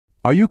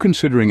Are you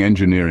considering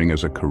engineering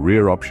as a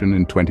career option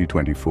in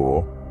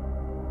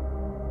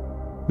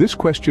 2024? This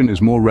question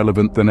is more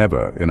relevant than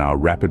ever in our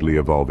rapidly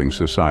evolving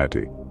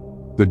society.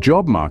 The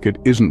job market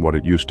isn't what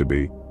it used to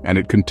be, and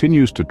it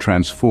continues to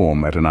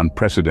transform at an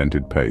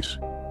unprecedented pace.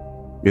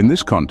 In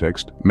this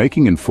context,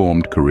 making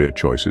informed career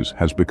choices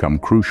has become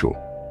crucial.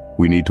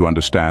 We need to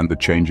understand the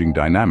changing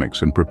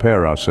dynamics and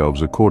prepare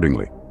ourselves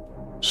accordingly.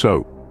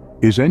 So,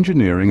 is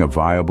engineering a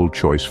viable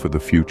choice for the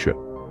future?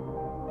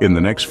 In the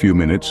next few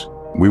minutes,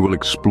 we will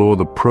explore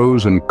the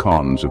pros and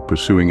cons of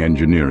pursuing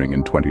engineering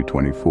in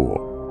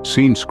 2024.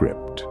 Scene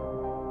script.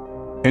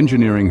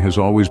 Engineering has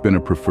always been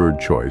a preferred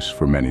choice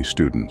for many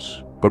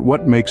students, but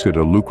what makes it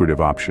a lucrative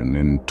option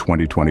in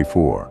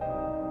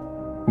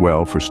 2024?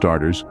 Well, for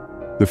starters,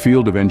 the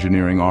field of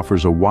engineering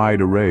offers a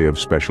wide array of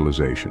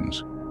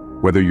specializations.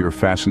 Whether you're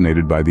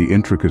fascinated by the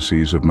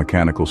intricacies of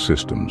mechanical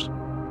systems,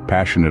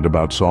 passionate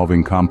about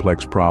solving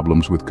complex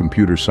problems with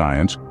computer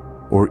science,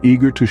 or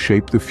eager to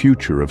shape the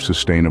future of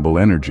sustainable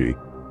energy,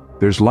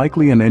 there's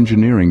likely an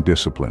engineering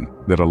discipline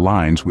that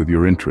aligns with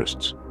your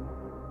interests.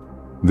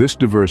 This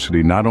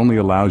diversity not only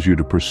allows you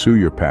to pursue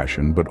your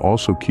passion, but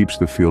also keeps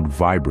the field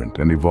vibrant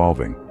and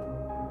evolving.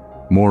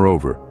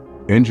 Moreover,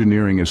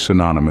 engineering is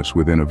synonymous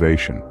with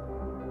innovation.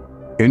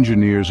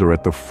 Engineers are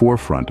at the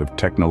forefront of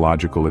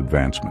technological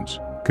advancements,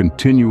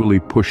 continually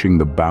pushing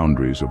the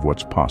boundaries of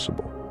what's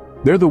possible.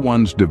 They're the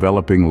ones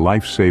developing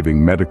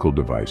life-saving medical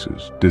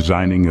devices,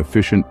 designing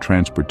efficient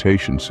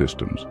transportation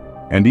systems,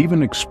 and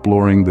even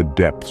exploring the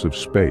depths of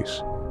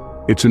space.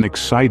 It's an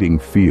exciting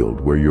field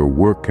where your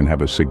work can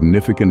have a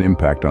significant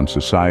impact on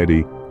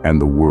society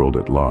and the world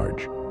at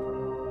large.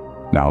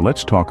 Now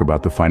let's talk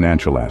about the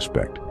financial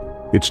aspect.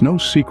 It's no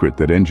secret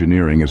that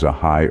engineering is a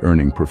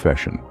high-earning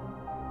profession.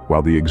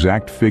 While the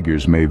exact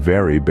figures may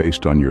vary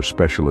based on your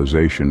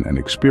specialization and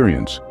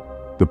experience,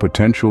 the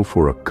potential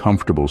for a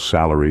comfortable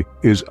salary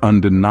is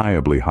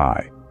undeniably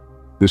high.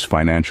 This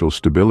financial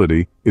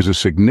stability is a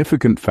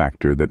significant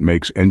factor that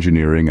makes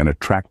engineering an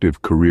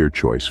attractive career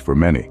choice for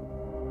many.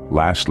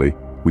 Lastly,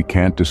 we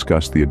can't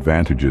discuss the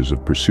advantages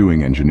of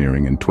pursuing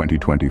engineering in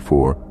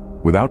 2024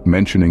 without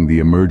mentioning the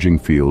emerging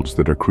fields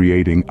that are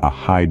creating a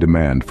high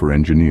demand for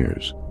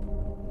engineers.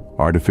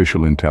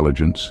 Artificial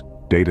intelligence,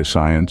 data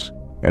science,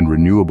 and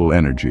renewable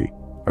energy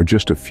are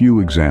just a few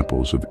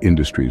examples of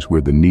industries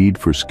where the need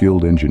for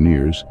skilled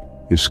engineers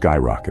is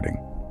skyrocketing.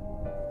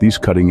 These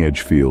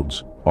cutting-edge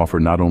fields offer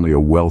not only a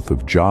wealth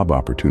of job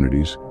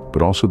opportunities,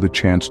 but also the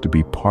chance to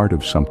be part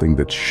of something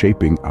that's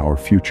shaping our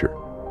future.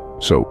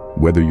 So,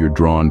 whether you're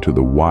drawn to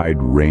the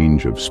wide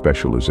range of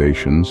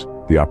specializations,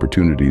 the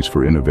opportunities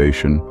for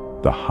innovation,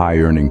 the high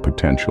earning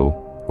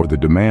potential, or the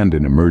demand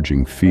in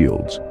emerging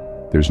fields,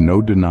 there's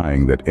no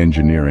denying that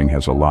engineering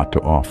has a lot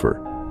to offer.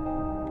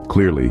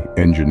 Clearly,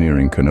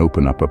 engineering can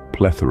open up a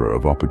plethora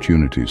of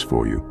opportunities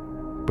for you,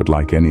 but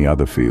like any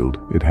other field,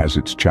 it has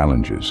its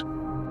challenges.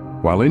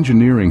 While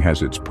engineering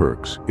has its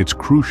perks, it's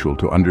crucial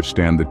to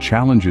understand the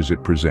challenges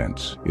it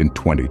presents in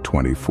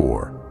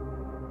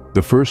 2024.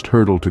 The first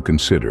hurdle to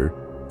consider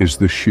is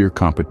the sheer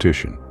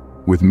competition.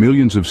 With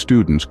millions of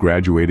students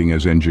graduating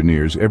as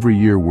engineers every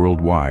year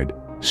worldwide,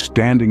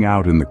 standing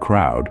out in the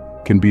crowd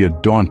can be a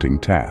daunting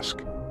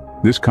task.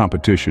 This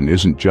competition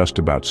isn't just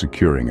about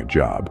securing a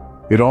job.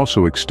 It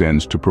also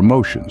extends to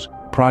promotions,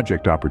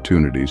 project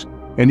opportunities,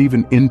 and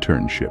even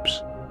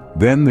internships.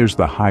 Then there's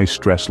the high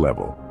stress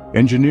level.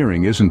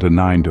 Engineering isn't a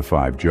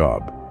 9-to-5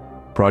 job.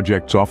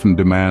 Projects often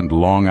demand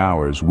long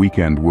hours,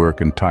 weekend work,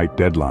 and tight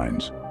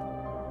deadlines.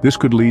 This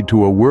could lead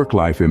to a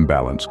work-life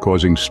imbalance,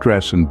 causing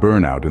stress and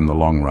burnout in the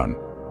long run.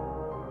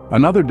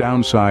 Another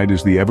downside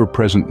is the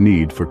ever-present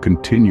need for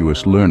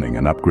continuous learning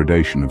and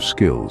upgradation of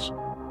skills.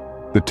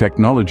 The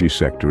technology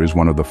sector is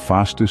one of the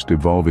fastest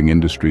evolving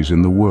industries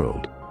in the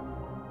world.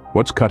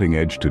 What's cutting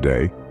edge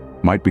today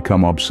might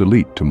become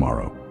obsolete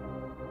tomorrow.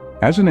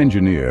 As an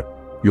engineer,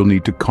 you'll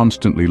need to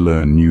constantly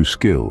learn new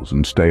skills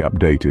and stay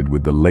updated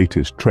with the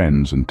latest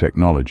trends and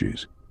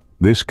technologies.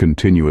 This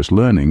continuous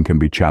learning can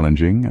be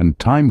challenging and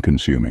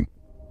time-consuming,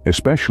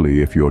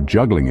 especially if you're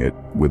juggling it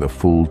with a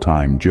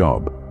full-time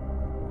job.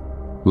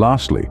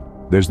 Lastly,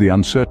 there's the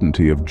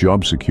uncertainty of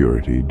job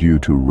security due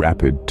to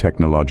rapid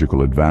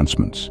technological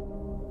advancements.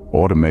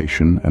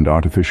 Automation and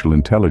artificial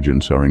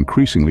intelligence are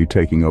increasingly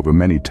taking over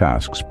many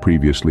tasks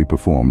previously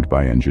performed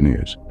by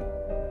engineers.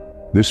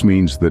 This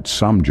means that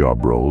some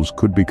job roles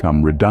could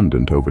become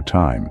redundant over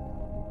time.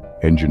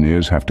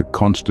 Engineers have to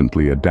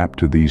constantly adapt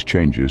to these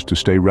changes to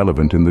stay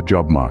relevant in the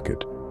job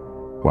market.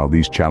 While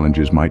these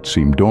challenges might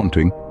seem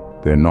daunting,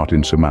 they're not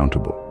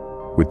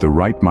insurmountable. With the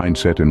right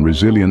mindset and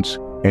resilience,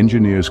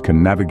 engineers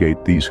can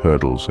navigate these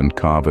hurdles and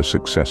carve a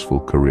successful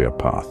career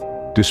path.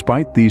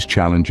 Despite these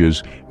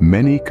challenges,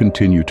 many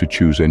continue to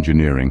choose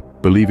engineering,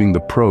 believing the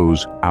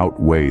pros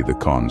outweigh the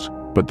cons,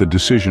 but the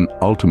decision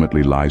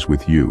ultimately lies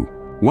with you.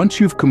 Once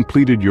you've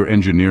completed your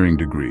engineering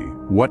degree,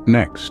 what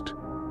next?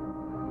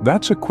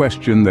 That's a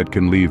question that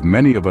can leave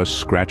many of us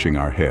scratching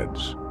our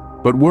heads.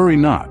 But worry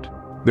not.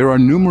 There are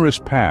numerous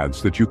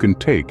paths that you can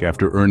take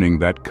after earning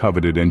that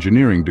coveted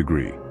engineering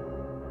degree.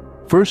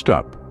 First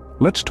up,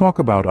 let's talk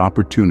about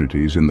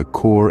opportunities in the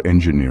core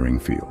engineering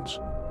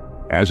fields.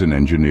 As an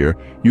engineer,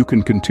 you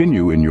can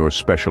continue in your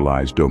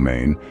specialized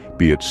domain,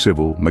 be it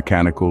civil,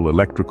 mechanical,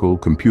 electrical,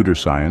 computer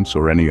science,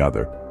 or any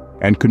other,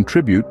 and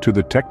contribute to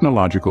the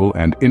technological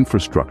and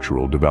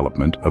infrastructural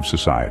development of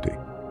society.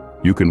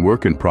 You can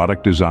work in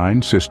product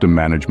design, system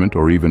management,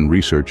 or even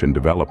research and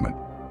development.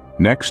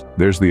 Next,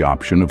 there's the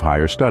option of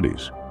higher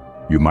studies.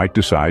 You might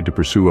decide to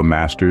pursue a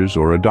master's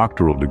or a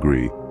doctoral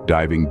degree,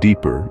 diving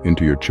deeper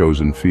into your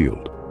chosen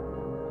field.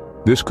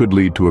 This could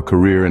lead to a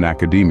career in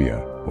academia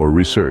or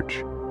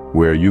research,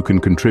 where you can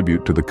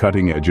contribute to the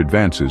cutting-edge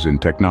advances in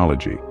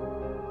technology.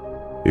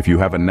 If you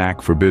have a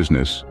knack for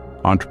business,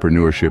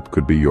 entrepreneurship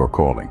could be your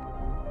calling.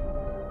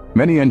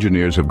 Many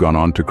engineers have gone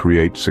on to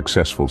create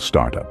successful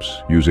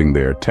startups, using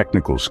their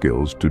technical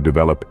skills to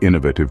develop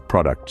innovative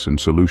products and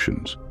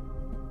solutions.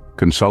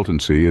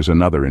 Consultancy is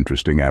another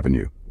interesting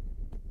avenue.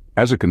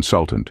 As a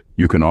consultant,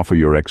 you can offer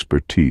your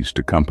expertise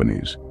to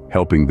companies,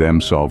 helping them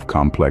solve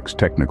complex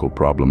technical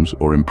problems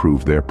or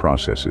improve their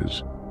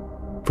processes.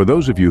 For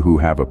those of you who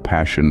have a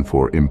passion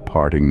for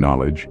imparting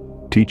knowledge,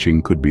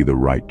 teaching could be the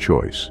right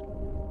choice.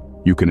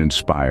 You can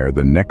inspire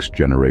the next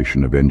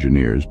generation of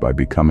engineers by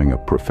becoming a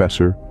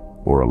professor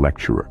or a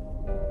lecturer.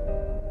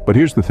 But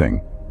here's the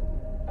thing,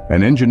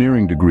 an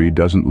engineering degree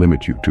doesn't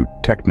limit you to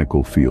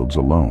technical fields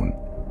alone.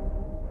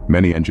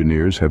 Many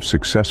engineers have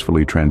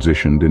successfully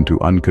transitioned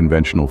into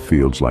unconventional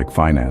fields like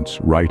finance,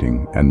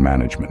 writing, and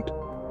management.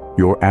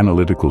 Your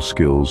analytical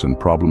skills and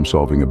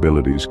problem-solving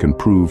abilities can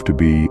prove to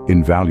be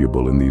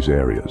invaluable in these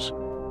areas.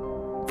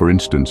 For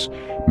instance,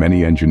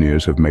 many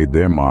engineers have made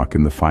their mark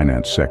in the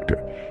finance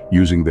sector,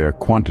 using their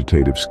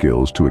quantitative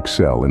skills to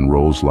excel in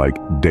roles like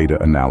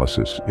data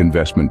analysis,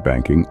 investment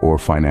banking, or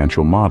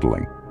financial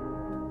modeling.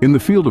 In the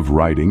field of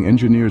writing,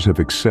 engineers have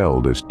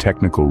excelled as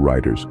technical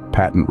writers,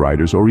 patent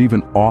writers, or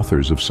even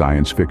authors of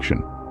science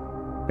fiction.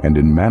 And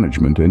in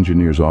management,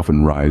 engineers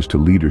often rise to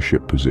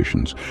leadership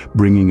positions,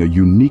 bringing a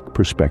unique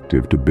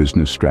perspective to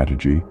business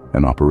strategy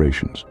and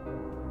operations.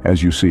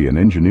 As you see, an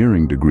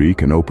engineering degree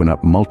can open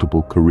up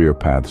multiple career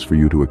paths for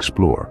you to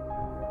explore.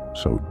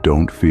 So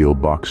don't feel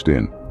boxed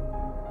in.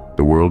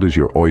 The world is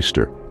your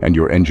oyster, and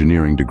your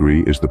engineering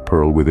degree is the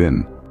pearl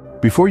within.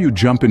 Before you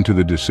jump into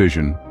the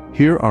decision,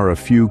 here are a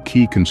few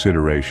key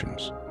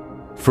considerations.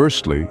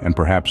 Firstly, and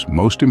perhaps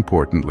most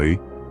importantly,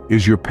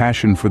 is your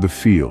passion for the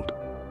field.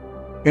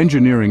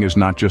 Engineering is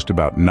not just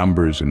about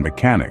numbers and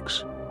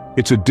mechanics.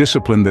 It's a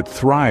discipline that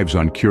thrives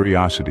on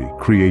curiosity,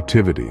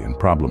 creativity, and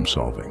problem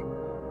solving.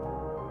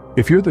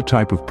 If you're the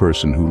type of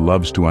person who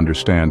loves to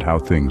understand how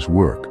things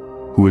work,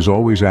 who is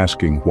always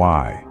asking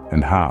why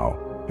and how,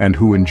 and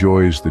who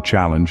enjoys the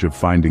challenge of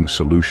finding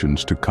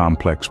solutions to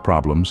complex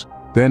problems,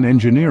 then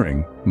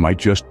engineering might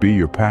just be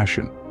your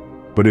passion.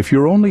 But if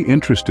you're only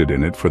interested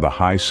in it for the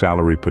high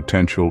salary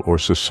potential or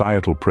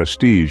societal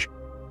prestige,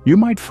 you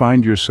might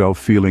find yourself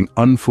feeling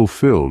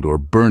unfulfilled or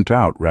burnt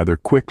out rather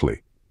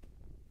quickly.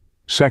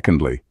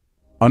 Secondly,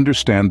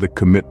 understand the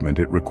commitment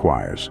it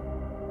requires.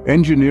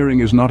 Engineering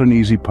is not an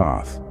easy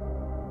path.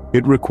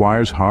 It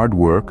requires hard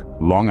work,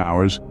 long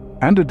hours,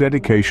 and a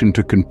dedication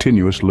to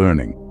continuous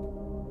learning.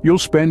 You'll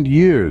spend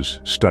years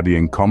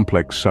studying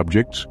complex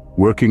subjects,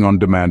 working on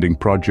demanding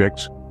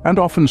projects, and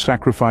often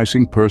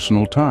sacrificing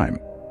personal time.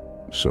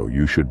 So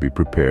you should be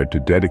prepared to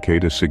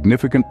dedicate a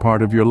significant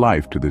part of your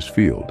life to this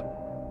field.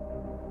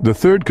 The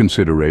third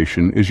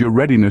consideration is your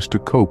readiness to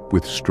cope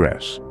with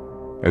stress.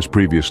 As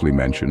previously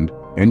mentioned,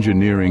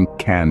 engineering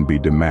can be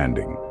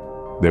demanding.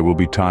 There will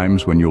be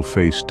times when you'll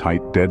face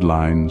tight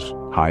deadlines,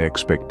 high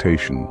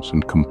expectations,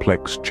 and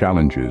complex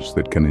challenges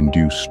that can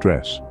induce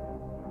stress.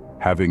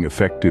 Having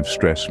effective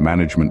stress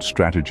management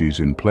strategies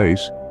in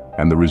place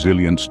and the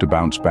resilience to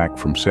bounce back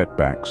from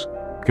setbacks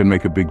can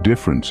make a big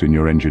difference in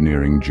your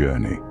engineering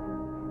journey.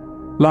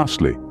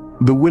 Lastly,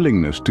 the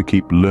willingness to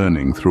keep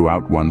learning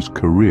throughout one's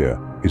career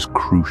is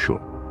crucial.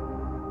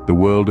 The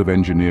world of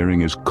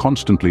engineering is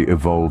constantly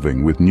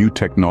evolving with new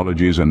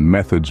technologies and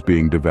methods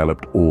being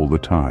developed all the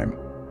time.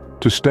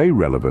 To stay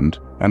relevant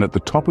and at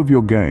the top of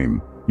your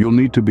game, you'll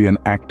need to be an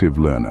active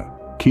learner,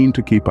 keen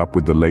to keep up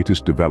with the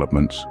latest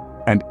developments,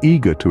 and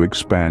eager to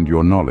expand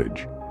your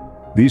knowledge.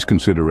 These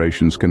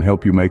considerations can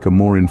help you make a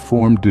more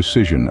informed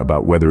decision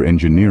about whether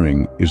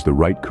engineering is the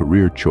right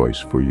career choice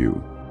for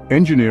you.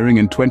 Engineering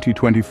in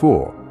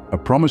 2024, a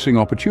promising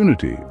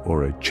opportunity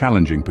or a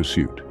challenging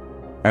pursuit?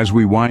 As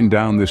we wind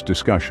down this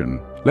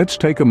discussion, let's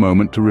take a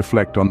moment to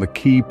reflect on the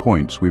key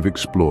points we've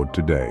explored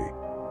today.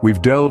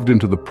 We've delved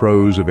into the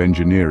pros of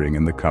engineering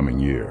in the coming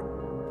year.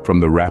 From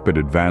the rapid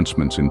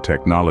advancements in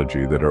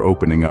technology that are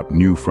opening up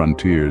new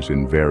frontiers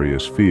in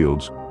various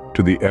fields,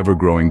 to the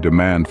ever-growing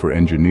demand for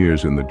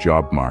engineers in the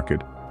job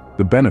market,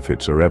 the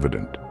benefits are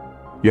evident.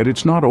 Yet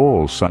it's not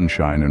all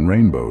sunshine and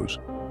rainbows.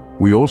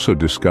 We also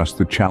discussed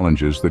the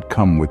challenges that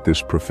come with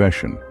this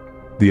profession.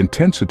 The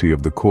intensity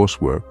of the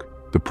coursework,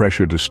 the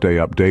pressure to stay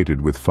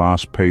updated with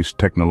fast-paced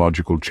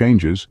technological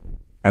changes,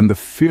 and the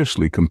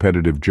fiercely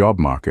competitive job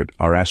market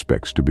are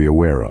aspects to be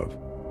aware of.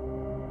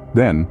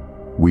 Then,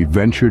 we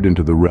ventured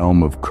into the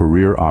realm of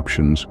career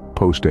options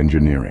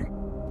post-engineering.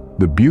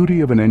 The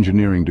beauty of an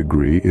engineering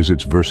degree is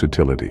its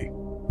versatility.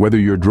 Whether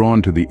you're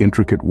drawn to the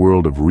intricate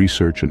world of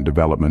research and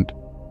development,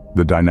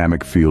 the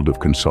dynamic field of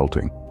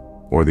consulting,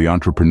 or the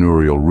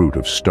entrepreneurial route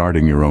of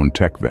starting your own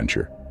tech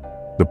venture,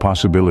 the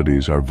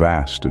possibilities are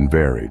vast and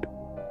varied.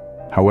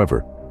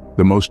 However,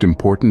 the most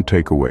important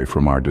takeaway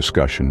from our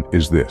discussion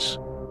is this: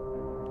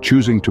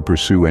 choosing to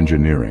pursue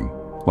engineering,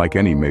 like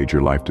any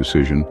major life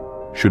decision,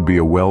 should be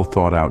a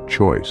well-thought-out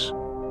choice.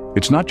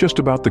 It's not just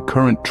about the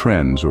current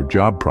trends or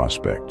job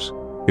prospects.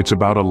 It's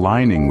about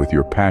aligning with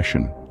your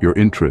passion, your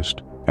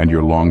interest, and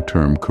your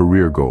long-term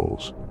career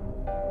goals.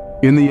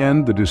 In the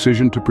end, the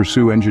decision to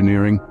pursue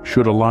engineering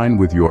should align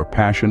with your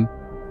passion,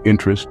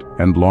 interest,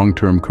 and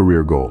long-term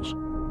career goals.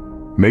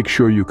 Make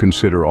sure you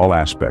consider all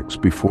aspects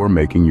before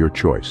making your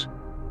choice.